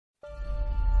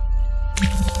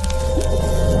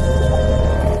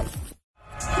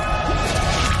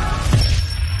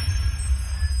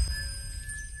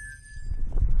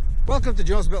Welcome to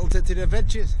John's Metal Detector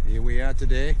Adventures. Here we are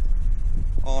today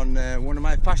on one of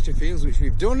my pasture fields, which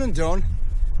we've done and done.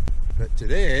 But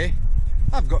today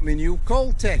I've got my new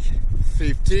Coltech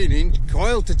 15-inch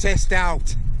coil to test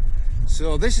out.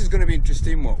 So this is going to be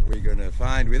interesting what we're going to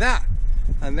find with that.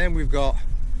 And then we've got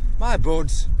my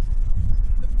buds,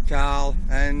 Carl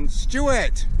and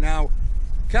Stuart. Now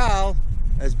Carl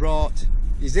has brought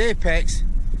his Apex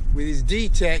with his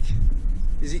D-Tech.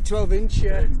 Is it 12-inch?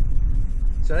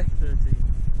 Sorry?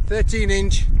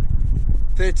 13-inch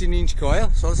 13-inch coil.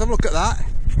 So let's have a look at that.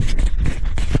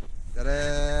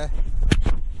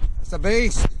 It's a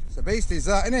beast. It's a beast, is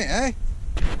that, isn't it, eh?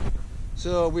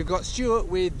 So we've got Stuart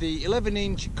with the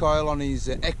 11-inch coil on his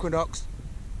Equinox.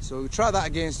 So we'll try that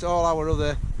against all our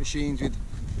other machines with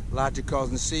larger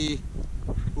coils and see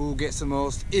who gets the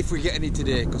most, if we get any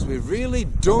today, because we've really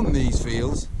done these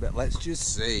fields, but let's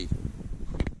just see.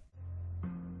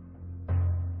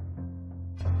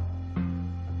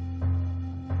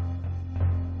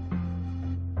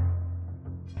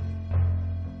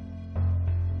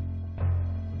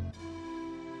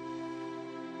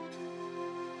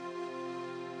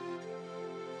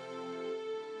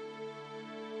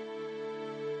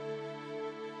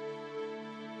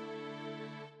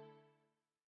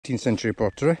 Century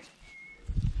pottery,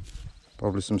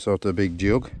 probably some sort of big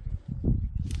jug.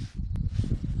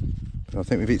 I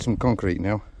think we've hit some concrete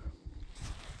now.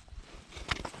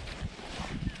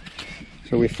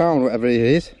 So we found whatever it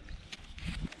is,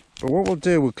 but what we'll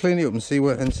do, we'll clean it up and see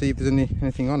if there's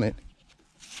anything on it.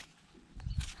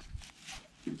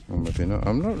 Or maybe not.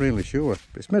 I'm not really sure.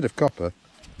 But it's made of copper.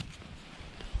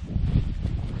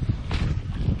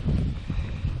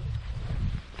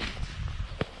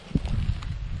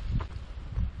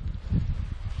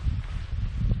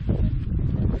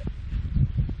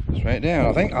 Straight down,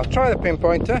 I think. I'll try the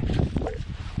pinpointer, see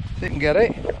if I can get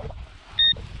it.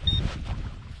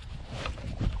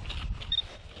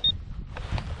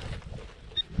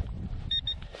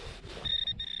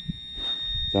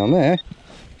 Down there.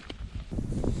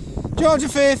 Georgia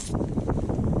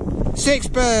 5th,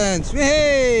 sixpence.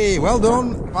 Hey, well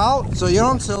done, pal. So you're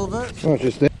on silver. Oh,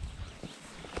 just it.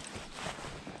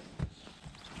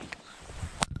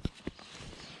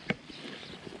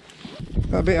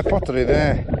 A bit of pottery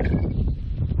there.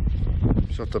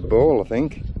 Sort of bowl, I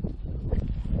think.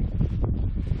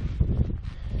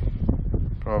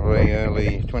 Probably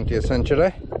early 20th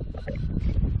century.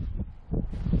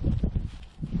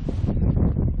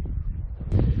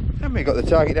 Haven't we got the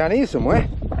target down here somewhere?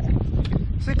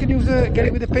 So you can use get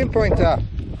it with a pinpointer.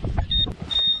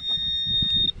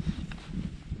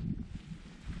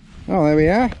 Oh, there we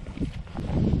are.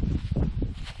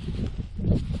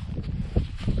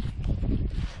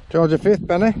 Georgia 5th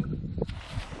penny.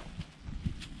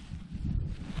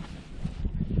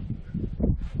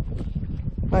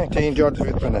 Georgia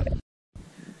 5th penny.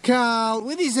 Carl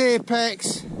with his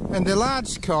Apex and the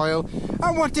large coil.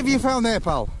 And what have you found there,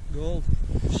 pal? Gold.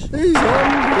 He's on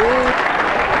gold.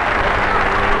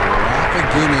 Half a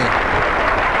guinea.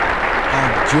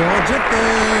 And Georgia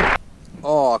 3rd.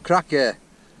 Oh, cracker.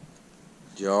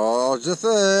 Georgia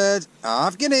 3rd.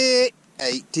 Half guinea.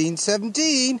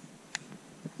 1817.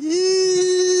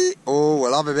 Yee. Oh,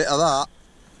 we'll have a bit of that.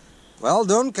 Well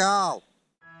done, Carl.